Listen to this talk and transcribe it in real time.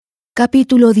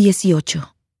Capítulo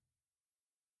 18.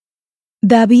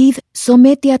 David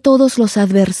somete a todos los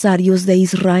adversarios de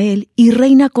Israel y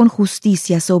reina con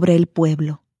justicia sobre el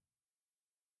pueblo.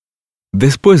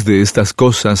 Después de estas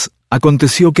cosas,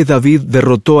 aconteció que David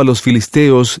derrotó a los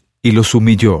filisteos y los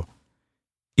humilló,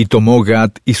 y tomó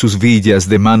Gat y sus villas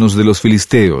de manos de los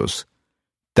filisteos.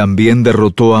 También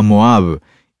derrotó a Moab,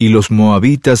 y los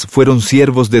moabitas fueron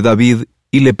siervos de David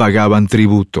y le pagaban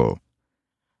tributo.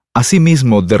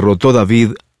 Asimismo derrotó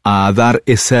David a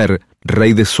Hadar-ezer,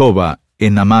 rey de Soba,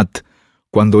 en Hamat,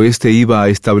 cuando éste iba a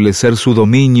establecer su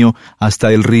dominio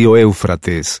hasta el río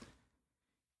Éufrates.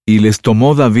 Y les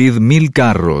tomó David 1000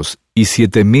 carros, y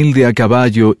 7000 de a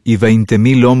caballo, y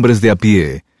 20,000 hombres de a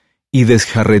pie, y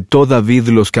desjarretó David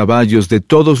los caballos de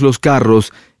todos los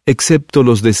carros, excepto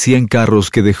los de 100 carros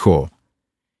que dejó.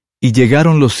 Y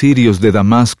llegaron los sirios de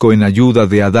Damasco en ayuda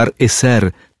de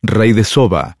Hadar-ezer, rey de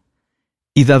Soba.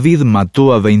 Y David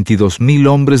mató a 22,000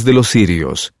 hombres de los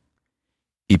sirios.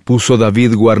 Y puso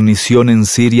David guarnición en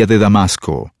Siria de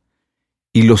Damasco.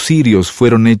 Y los sirios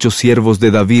fueron hechos siervos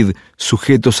de David,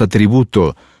 sujetos a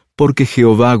tributo, porque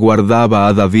Jehová guardaba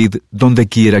a David donde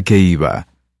quiera que iba.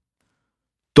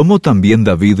 Tomó también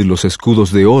David los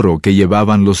escudos de oro que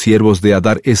llevaban los siervos de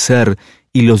Hadar-ezer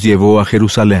y los llevó a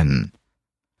Jerusalén.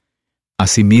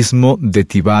 Asimismo, de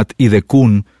Tibat y de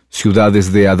Cun,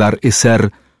 ciudades de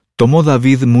Hadar-ezer, tomó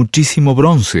David muchísimo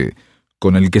bronce,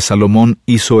 con el que Salomón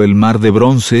hizo el mar de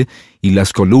bronce, y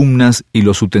las columnas y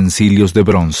los utensilios de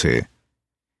bronce.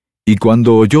 Y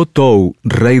cuando oyó Tou,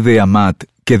 rey de Hamat,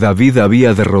 que David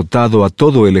había derrotado a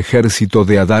todo el ejército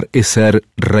de Hadar-ezer,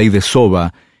 rey de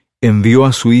Soba, envió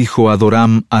a su hijo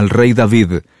Adoram al rey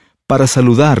David, para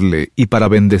saludarle y para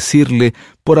bendecirle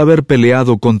por haber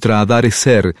peleado contra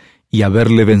Hadar-ezer y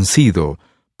haberle vencido,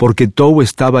 porque Tou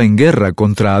estaba en guerra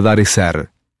contra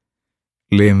Hadar-ezer.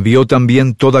 Le envió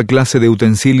también toda clase de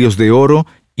utensilios de oro,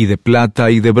 y de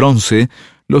plata y de bronce,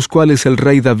 los cuales el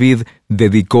rey David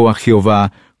dedicó a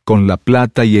Jehová, con la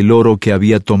plata y el oro que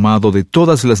había tomado de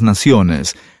todas las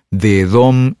naciones, de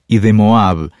Edom y de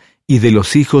Moab, y de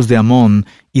los hijos de Amón,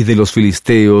 y de los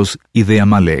filisteos, y de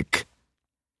Amalec.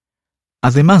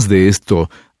 Además de esto,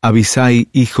 Abisai,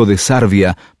 hijo de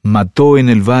Sarvia, mató en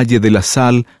el valle de la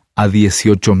Sal a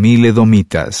 18,000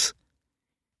 edomitas.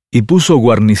 Y puso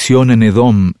guarnición en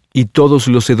Edom, y todos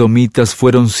los edomitas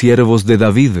fueron siervos de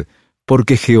David,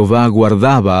 porque Jehová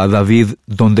guardaba a David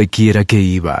donde quiera que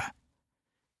iba.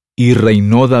 Y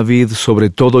reinó David sobre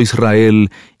todo Israel,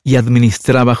 y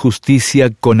administraba justicia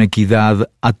con equidad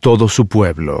a todo su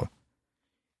pueblo.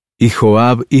 Y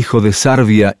Joab, hijo de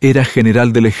Sarvia, era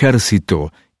general del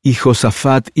ejército, y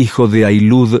Josafat, hijo de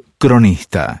Ahilud,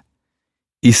 cronista.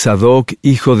 Y Sadoc,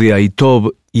 hijo de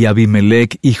Ahitob, y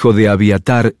Abimelec, hijo de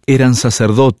Abiatar, eran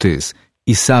sacerdotes,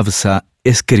 y Sabsa,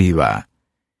 escriba.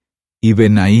 Y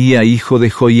Benaía, hijo de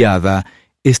Joiada,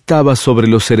 estaba sobre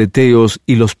los cereteos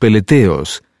y los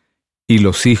peleteos, y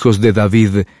los hijos de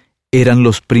David eran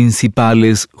los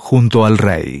principales junto al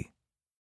rey.